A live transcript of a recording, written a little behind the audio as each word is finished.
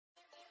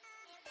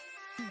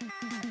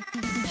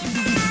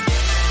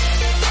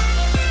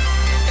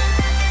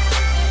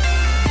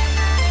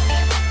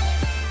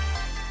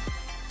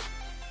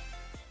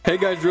Hey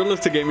guys,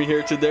 Realistic Gaming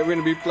here. Today we're going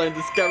to be playing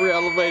the Scary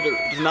Elevator.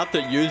 It's not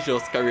the usual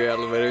Scary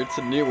Elevator, it's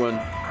a new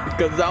one.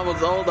 Because that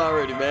one's old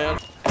already, man.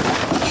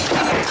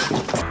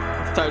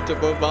 It's time to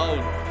move on.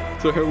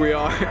 So here we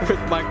are with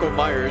Michael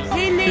Myers.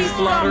 He's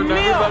slaughtering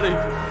everybody.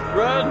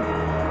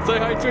 Run! Say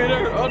hi,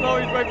 Twitter. Oh no,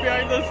 he's right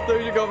behind us. There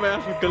you go,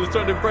 man. Because he's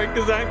trying to break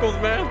his ankles,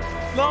 man.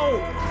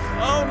 No!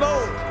 Oh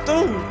no!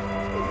 Dude!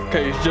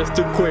 Okay, he's just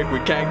too quick. We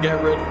can't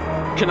get rid.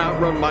 Cannot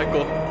run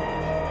Michael.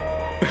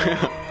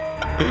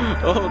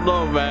 Oh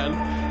no, man.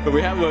 But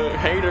we have a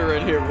hater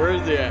in here. Where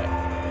is he at?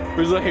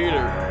 Where's a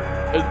hater?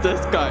 It's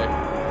this guy.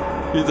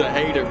 He's a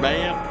hater,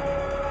 man.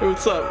 Hey,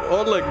 what's up?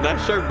 Oh look,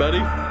 nice shirt, buddy.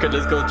 Okay,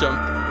 let's go jump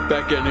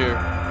back in here.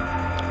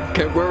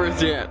 Okay, where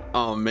is he at?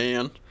 Oh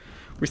man.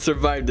 We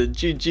survived the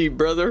GG,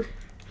 brother.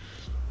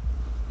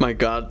 My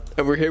god.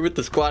 And we're here with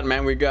the squad,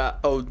 man. We got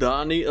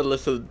O'Donnell,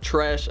 Alyssa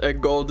Trash, Ed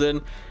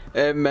Golden,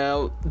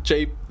 ML,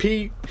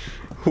 JP.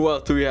 Who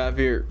else do we have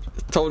here?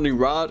 Tony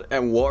Rod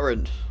and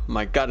Warren.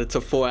 My god, it's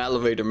a full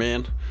elevator,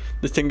 man.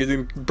 This thing is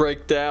gonna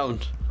break down.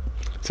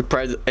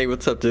 Surprise. Hey,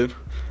 what's up, dude?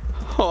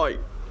 Oi.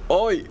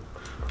 Oi.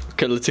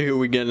 Okay, let's see who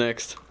we get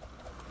next.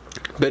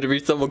 Better be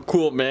someone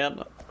cool,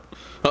 man.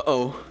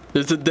 Uh-oh.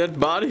 There's a dead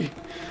body.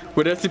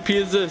 What SCP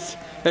is this?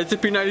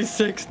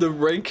 SCP-96, the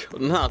rake.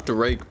 Not the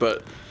rake,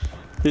 but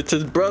it's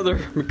his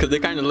brother because they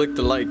kind of looked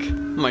alike. Oh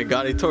my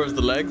god, he tore his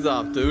legs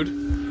off, dude.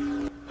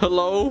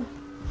 Hello?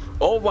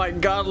 Oh my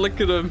god,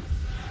 look at him.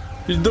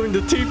 He's doing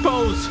the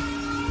T-pose.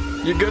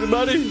 You good,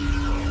 buddy?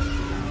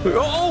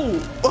 Oh!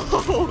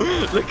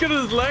 Oh! Look at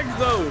his legs,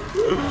 though.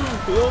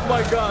 Oh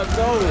my god,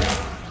 no.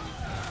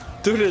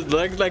 Dude, his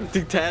legs like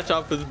detach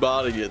off his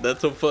body.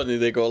 That's so funny.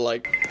 They go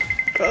like,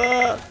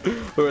 ah.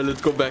 Alright, let's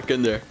go back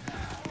in there.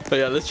 Oh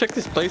yeah, let's check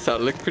this place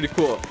out. It looks pretty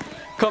cool.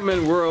 Come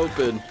in, we're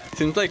open.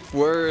 Seems like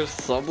we're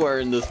somewhere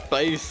in this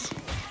space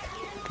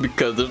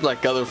because there's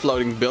like other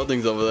floating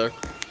buildings over there.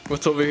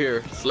 What's over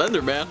here?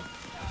 Slender Man.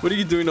 What are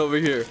you doing over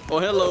here? Oh,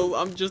 hello.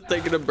 I'm just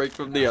taking a break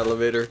from the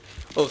elevator.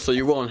 Oh, so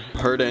you won't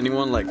hurt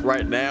anyone like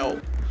right now?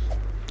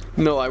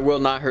 No, I will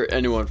not hurt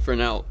anyone for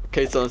now.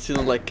 Okay, so it seems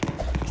like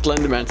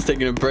Slender Man's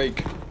taking a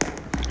break.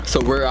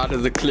 So we're out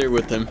of the clear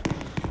with him.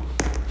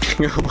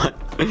 What?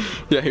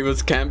 Yeah, he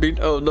was camping.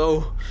 Oh,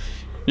 no.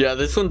 Yeah,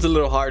 this one's a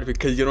little hard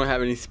because you don't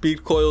have any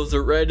speed coils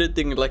or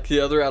anything like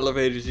the other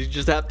elevators. You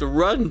just have to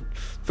run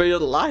for your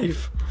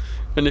life.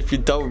 And if you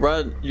don't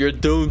run, you're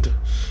doomed.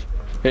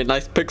 Hey,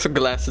 nice pixel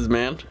glasses,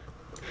 man.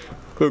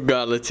 Oh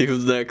god, let's see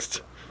who's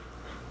next.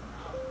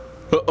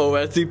 Uh-oh,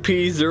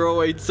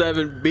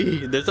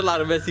 SCP-087-B. There's a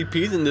lot of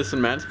SCPs in this one,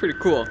 man. It's pretty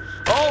cool.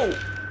 Oh!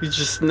 You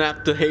just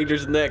snapped the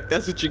hater's neck.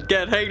 That's what you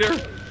get, hater.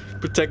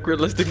 Protect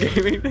Realistic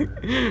Gaming.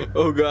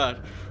 Oh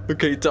god.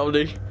 Okay,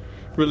 Tony.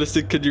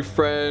 Realistic, could you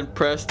friend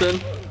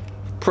Preston?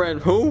 Friend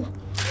who?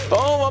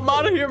 Oh, I'm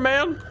out of here,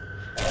 man.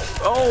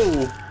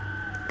 Oh.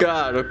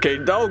 God, okay,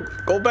 don't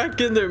go back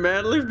in there,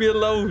 man. Leave me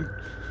alone.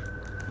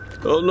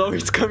 Oh no,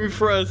 he's coming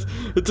for us.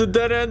 It's a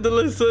dead end,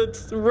 Alyssa.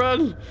 It's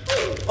run.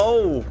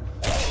 Oh,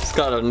 he's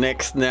got a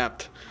neck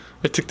snapped.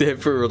 I took the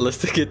hit for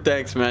Realistic.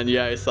 Thanks, man.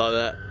 Yeah, I saw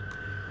that.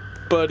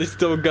 But he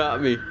still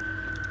got me.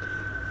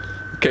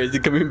 Okay, is he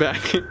coming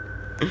back?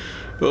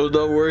 Oh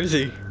no, where is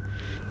he?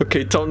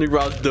 Okay, Tony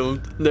Rod's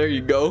doomed. There you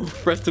go.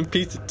 Rest in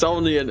peace to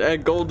Tony and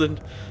Ed Golden.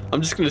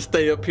 I'm just gonna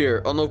stay up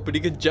here. Oh no, but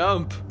he could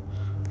jump.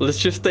 Let's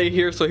just stay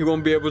here so he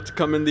won't be able to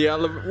come in the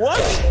elevator. What?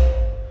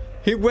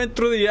 He went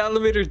through the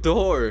elevator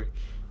door.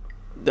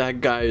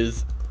 That guy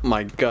is,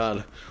 my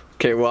god.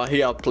 Okay, well,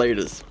 he outplayed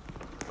us.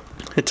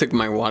 I took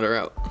my water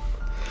out.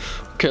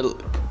 Okay,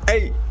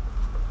 hey.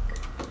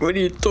 What are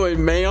you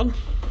doing, man?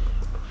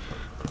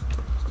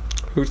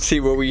 Let's see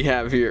what we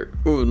have here.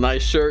 Ooh,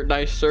 nice shirt,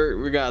 nice shirt.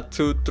 We got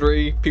 2,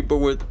 3 people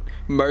with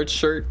merch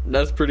shirt.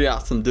 That's pretty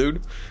awesome,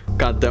 dude.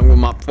 Got done with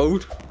my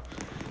food.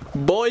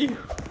 Boy.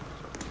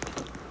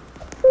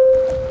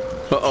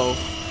 Uh-oh.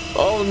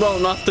 Oh, no,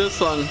 not this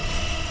one.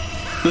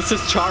 This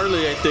is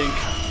Charlie, I think.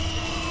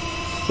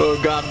 Oh,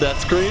 God, that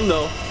scream,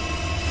 though.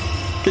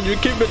 Can you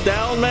keep it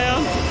down,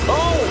 man?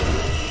 Oh!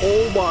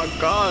 Oh, my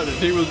God.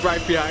 He was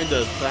right behind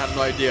us. I have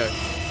no idea.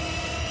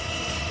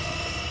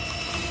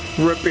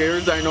 Rip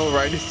ears, I know,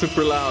 right? He's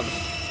super loud.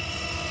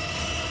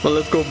 Well,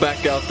 let's go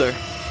back out there.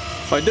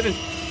 I didn't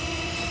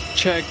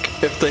check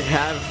if they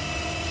have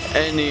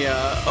any,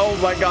 oh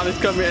my god, it's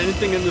coming.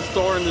 Anything in the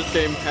store in this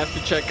game. Have to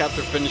check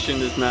after finishing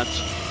this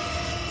match.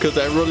 Because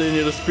I really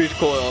need a speed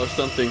coil or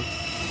something.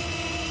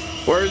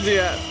 Where is he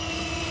at?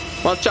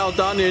 Watch out,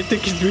 Donnie. I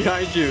think he's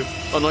behind you.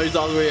 Oh no, he's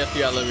all the way at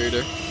the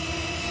elevator.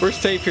 We're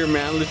safe here,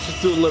 man. Let's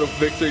just do a little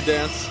victory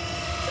dance.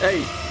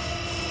 Hey.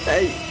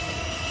 Hey.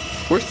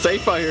 We're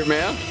safe out here,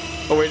 man.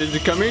 Oh wait, is he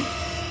coming?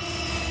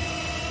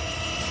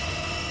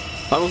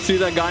 I don't see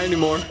that guy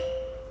anymore.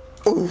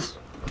 Oof.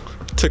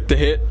 Took the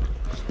hit.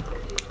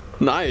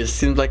 Nice.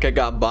 Seems like I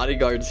got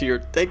bodyguards here.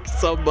 Thank you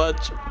so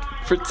much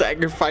for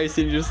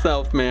sacrificing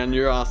yourself, man.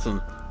 You're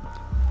awesome.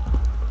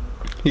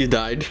 You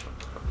died.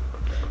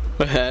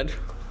 ahead.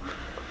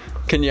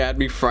 Can you add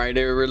me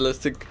Friday or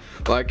realistic?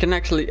 Well, I can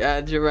actually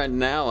add you right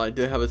now. I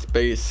do have a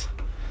space.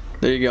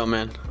 There you go,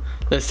 man.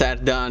 Let's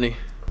add Donnie.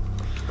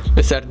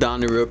 Let's add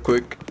Donnie real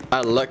quick.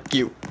 I like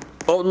you.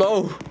 Oh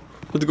no!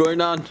 What's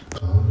going on?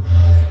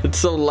 It's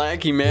so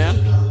laggy, man.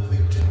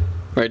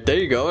 Right, there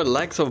you go. It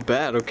lags so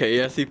bad. Okay,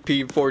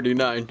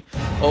 SCP-49.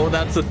 Oh,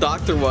 that's the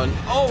doctor one.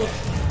 Oh!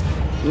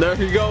 There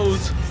he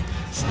goes.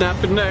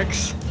 Snapping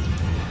necks.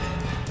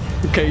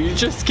 Okay, you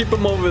just keep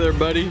him over there,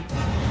 buddy.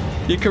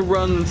 You can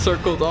run in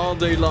circles all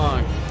day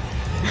long.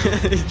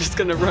 He's just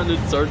gonna run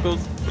in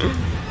circles.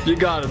 You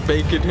got it,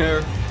 bacon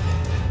hair.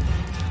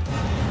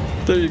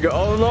 There you go.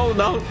 Oh no,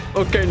 no.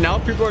 Okay, now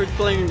people are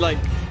playing like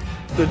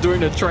they're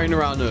doing a train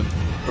around him.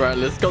 Right,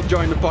 let's go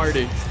join the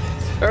party.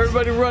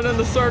 Everybody run in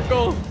the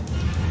circle.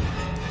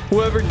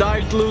 Whoever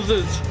dies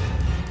loses.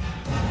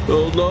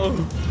 Oh no.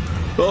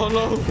 Oh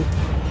no.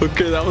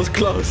 Okay, that was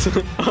close.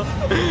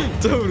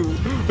 Dude.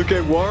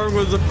 Okay, Warren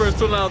was the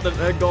first one out,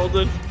 then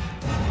Golden.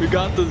 We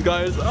got this,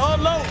 guys. Oh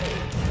no.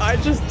 I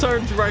just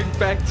turned right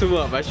back to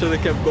him. I should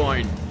have kept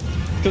going.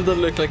 Because it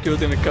looked like he was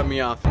going to cut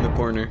me off in the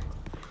corner.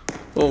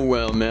 Oh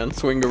well, man.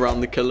 Swing around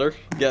the killer.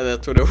 Yeah,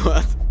 that's what it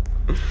was.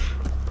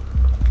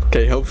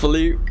 Okay,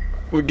 hopefully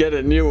we get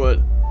a new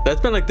one. That's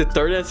been like the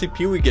third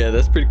SCP we get.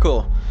 That's pretty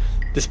cool.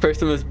 This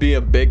person must be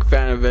a big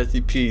fan of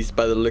SCPs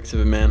by the looks of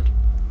it, man.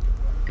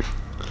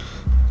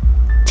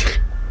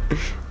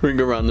 Ring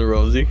around the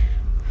Rosie.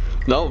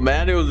 No,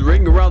 man, it was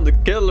ring around the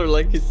killer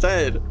like you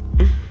said.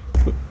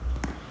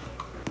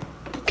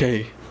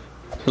 Okay.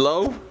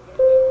 Hello?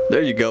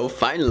 There you go,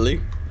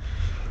 finally.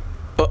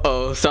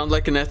 Uh-oh, sounds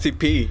like an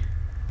SCP.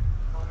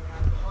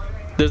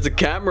 There's a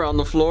camera on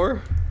the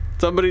floor.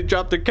 Somebody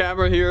dropped the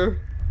camera here.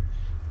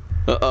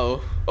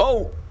 Uh-oh.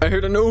 Oh, I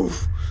heard an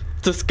oof.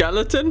 It's a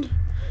skeleton?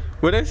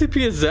 What SCP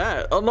is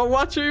that? Oh no,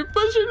 watch it,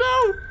 push it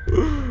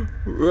now.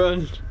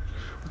 Run.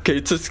 Okay,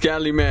 it's a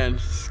Scally man.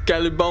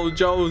 Scally Bone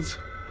Jones.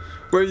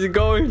 Where's he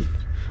going?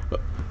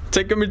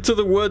 Take him into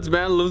the woods,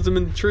 man. Lose him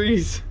in the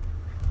trees.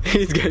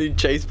 He's getting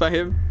chased by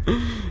him.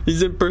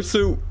 He's in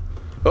pursuit.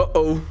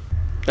 Uh-oh.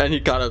 And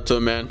he caught up to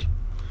him, man.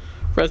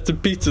 Rest in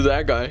peace to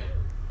that guy.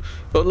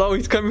 Oh no,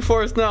 he's coming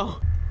for us now.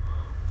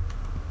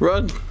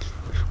 Run.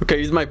 Okay,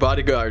 he's my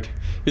bodyguard.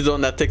 He's the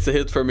one that takes the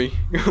hits for me.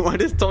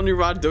 What is Tony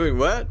Rod doing?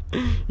 What?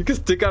 You can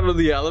stick out of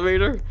the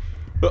elevator?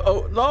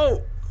 Uh-oh,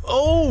 no.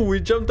 Oh,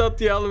 we jumped out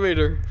the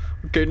elevator.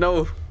 Okay,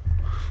 no.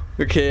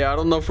 Okay, I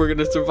don't know if we're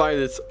gonna survive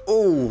this.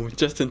 Oh,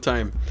 just in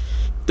time.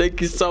 Thank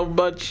you so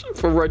much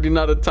for running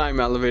out of time,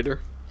 elevator.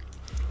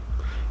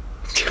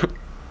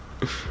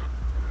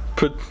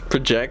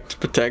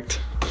 Protect.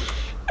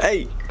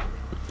 Hey.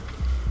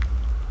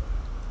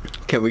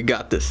 Okay, we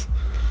got this.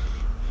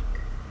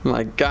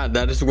 My God,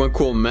 that is one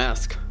cool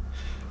mask.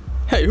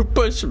 Hey, who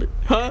pushed me?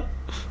 Huh?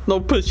 No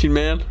pushing,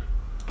 man.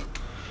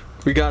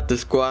 We got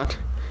this, squad.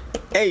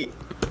 Hey.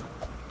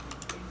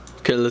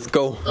 Okay, let's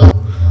go.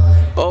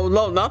 Oh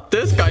no, not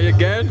this guy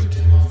again.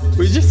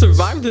 We just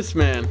survived this,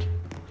 man.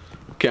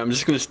 Okay, I'm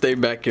just gonna stay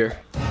back here.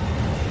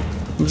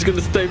 I'm just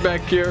gonna stay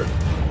back here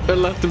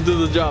and let them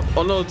do the job.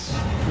 Oh no,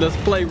 let's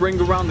play Ring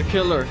Around the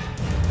Killer.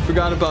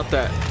 Forgot about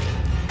that.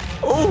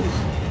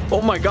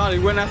 Oh my God, he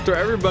went after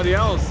everybody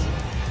else.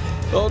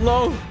 Oh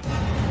no,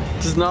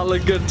 does not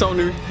look good,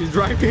 Tony. He's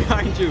right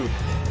behind you.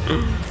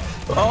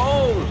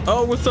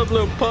 Oh, what's up,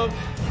 little pump?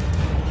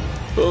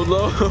 Oh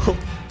no.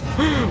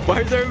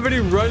 Why is everybody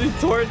running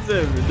towards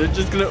him? They're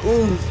just gonna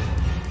oof.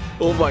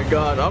 Oh my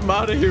God, I'm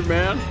out of here,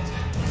 man.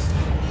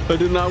 I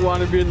do not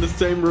want to be in the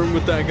same room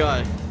with that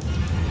guy.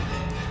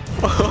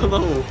 Oh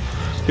no.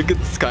 Look at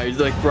this guy, he's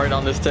like right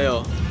on his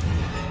tail.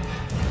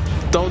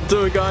 Don't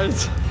do it,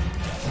 guys.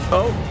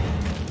 Oh,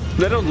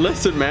 they don't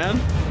listen, man.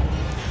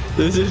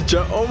 This is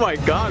just, oh my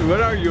God,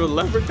 what are you, a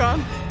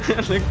leprechaun?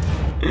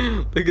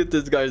 Look at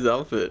this guy's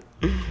outfit.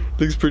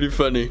 Looks pretty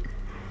funny.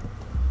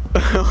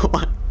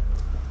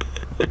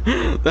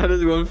 That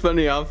is one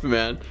funny outfit,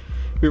 man.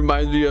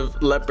 Reminds me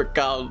of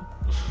Leprechaun.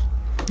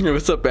 Hey,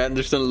 what's up,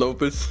 Anderson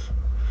Lopez?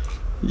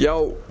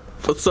 Yo,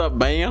 what's up,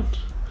 man?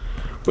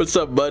 What's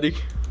up, buddy?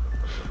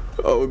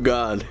 Oh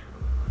God.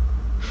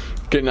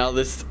 Okay, now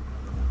this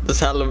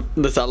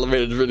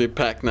elevator is really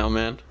packed now,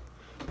 man.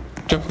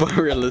 Jump on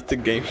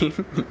realistic gaming.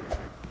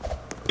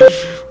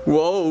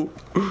 Whoa.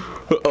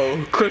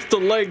 Uh-oh. Crystal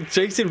Lake,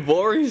 Jason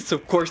Voorhees.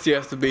 Of course he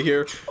has to be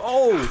here.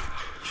 Oh,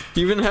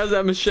 he even has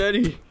that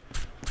machete.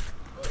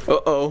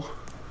 Uh-oh.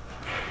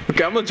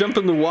 Okay, I'm gonna jump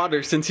in the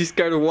water since he's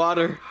scared of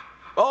water.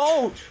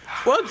 Oh,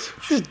 what?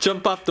 Just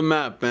jump off the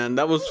map, man.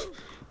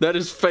 That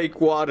is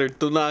fake water.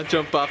 Do not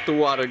jump off the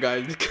water,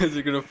 guys, because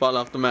you're gonna fall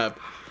off the map.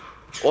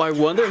 Oh, I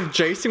wonder if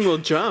Jason will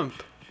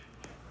jump.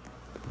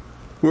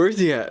 Where is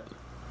he at?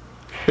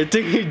 I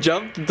think he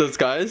jumped with us,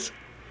 guys.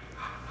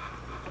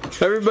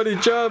 Everybody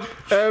jump.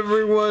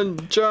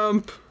 Everyone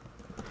jump.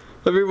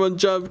 Everyone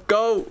jump.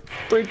 Go.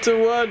 3,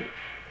 2, 1.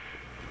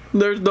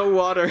 There's no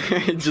water.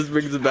 It just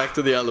brings it back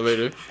to the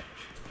elevator.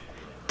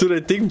 Dude, I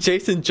think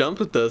Jason jumped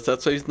with us.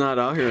 That's why he's not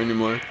out here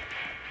anymore.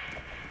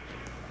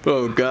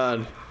 Oh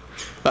God.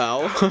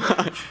 Ow.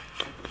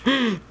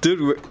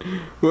 Dude,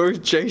 where's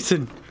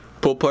Jason?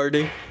 Pool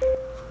party?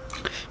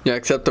 Yeah,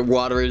 except the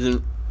water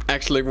isn't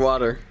actually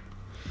water.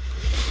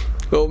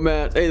 Oh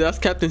man, hey, that's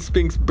Captain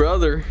Spink's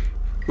brother.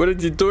 What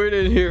is he doing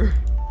in here?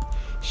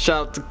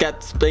 Shout out to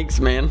Captain Spinks,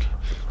 man.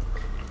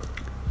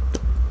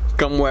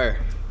 Come where?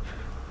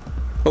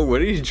 Oh,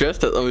 what is he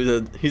dressed as?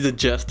 Oh, he's a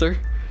jester.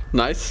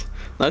 Nice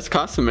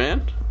costume,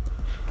 man.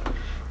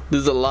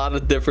 There's a lot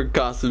of different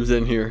costumes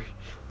in here.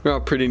 They're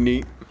all pretty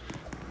neat.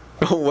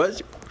 Oh,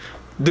 what?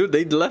 Dude,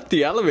 they left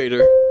the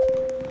elevator.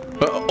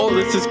 Oh,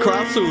 this is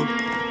Krasu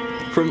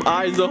from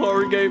Eyes the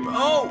horror game.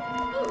 Oh!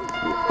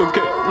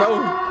 Okay,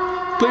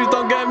 no. Please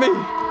don't get me.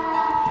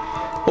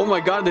 Oh my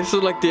god, this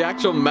is like the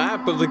actual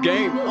map of the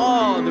game.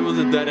 Oh, there was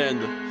a dead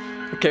end.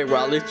 Okay,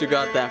 well, at least you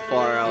got that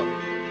far out.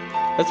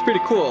 That's pretty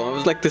cool. It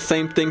was like the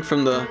same thing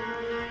from the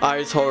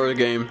Eyes horror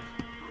game.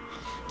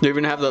 You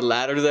even have the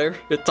ladder there.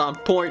 It's on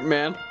point,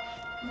 man.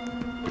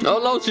 Oh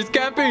no, she's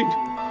camping.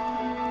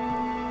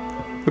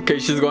 Okay,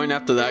 she's going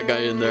after that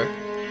guy in there.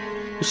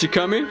 Is she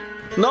coming?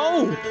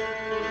 No!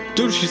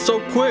 Dude, she's so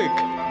quick.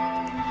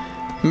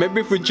 Maybe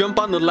if we jump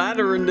on the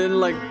ladder and then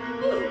like...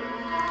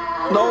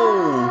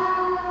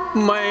 No!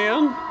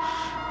 Man!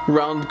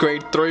 Round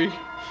grade 3.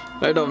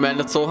 I know, man,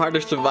 it's so hard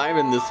to survive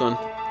in this one.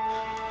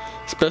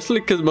 Especially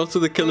because most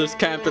of the killers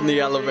camp in the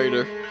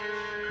elevator.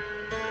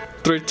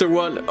 3, 2,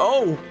 1.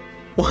 Oh!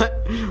 What?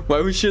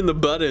 Why was she in the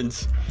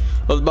buttons?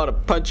 I was about to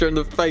punch her in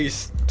the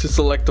face to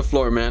select the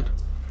floor, man.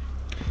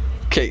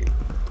 Okay,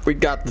 we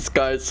got this,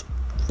 guys.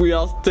 We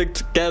all stick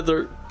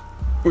together.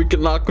 We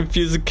cannot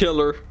confuse the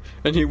killer,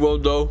 and he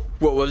won't know.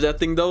 What was that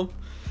thing, though?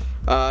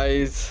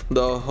 Eyes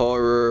the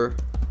horror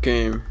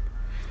game.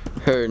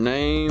 Her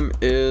name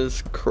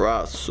is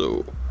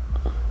Krasu.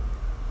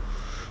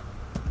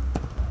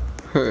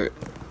 Her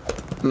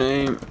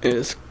name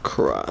is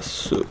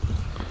Krasu.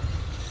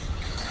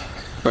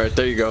 Alright,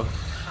 there you go.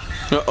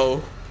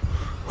 Uh-oh.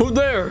 Who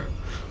there?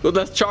 Oh,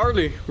 that's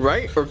Charlie,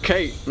 right? Or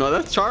Kate? No,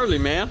 that's Charlie,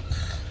 man.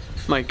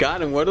 My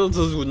god, and what are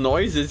those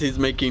noises he's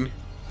making?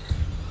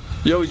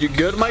 Yo, you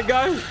good, my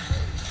guy?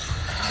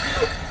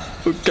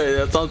 Okay,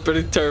 that sounds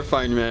pretty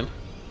terrifying, man.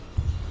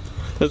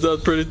 That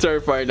sounds pretty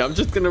terrifying. I'm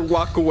just gonna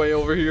walk away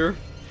over here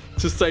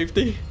to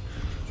safety.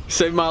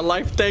 Save my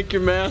life, thank you,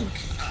 man.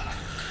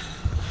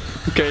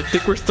 Okay, I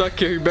think we're stuck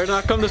here. You better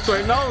not come this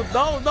way. No,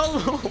 no, no,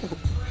 no.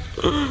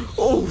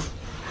 Oh,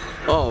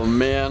 oh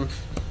man.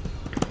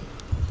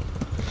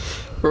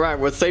 Alright,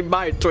 well, say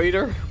bye,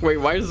 Tweeter. Wait,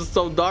 why is it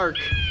so dark?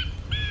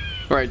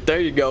 Alright, there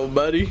you go,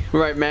 buddy.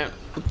 Alright, man.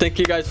 Thank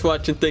you guys for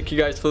watching. Thank you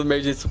guys for the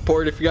amazing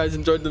support. If you guys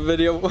enjoyed the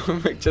video,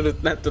 make sure to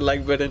smash the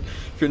like button.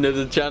 If you're new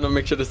to the channel,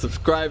 make sure to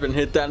subscribe and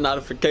hit that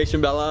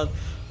notification bell on.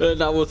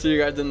 And I will see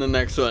you guys in the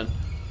next one.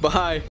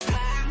 Bye.